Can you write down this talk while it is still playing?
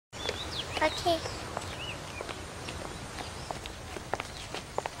Okay.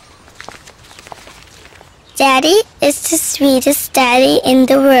 Daddy is the sweetest daddy in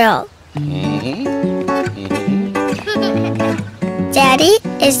the world. Daddy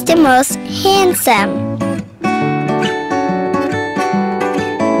is the most handsome,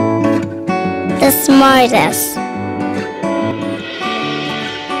 the smartest,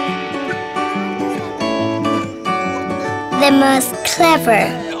 the most clever,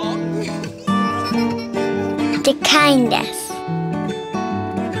 the kindest.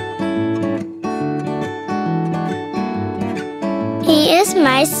 He is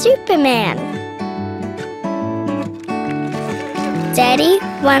my Superman. Daddy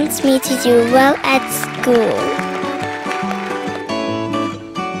wants me to do well at school.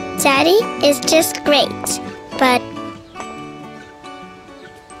 Daddy is just great, but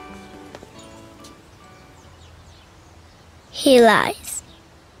he lies.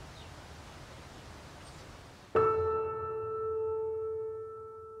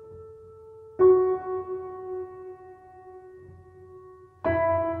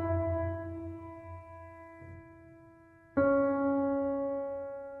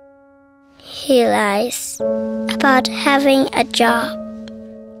 He lies about having a job.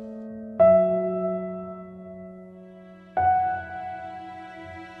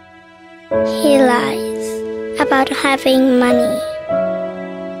 He lies about having money.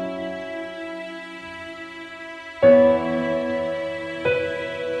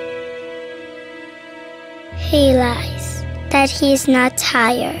 He lies that he's not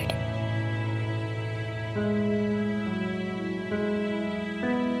tired.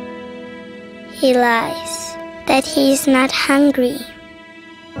 He lies that he's not hungry.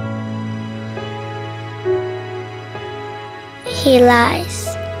 He lies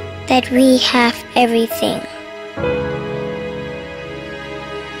that we have everything.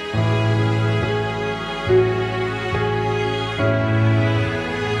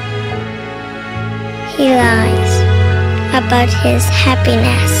 He lies about his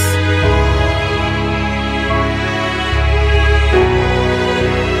happiness.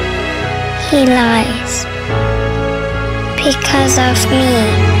 He lies because of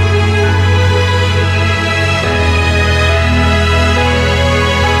me.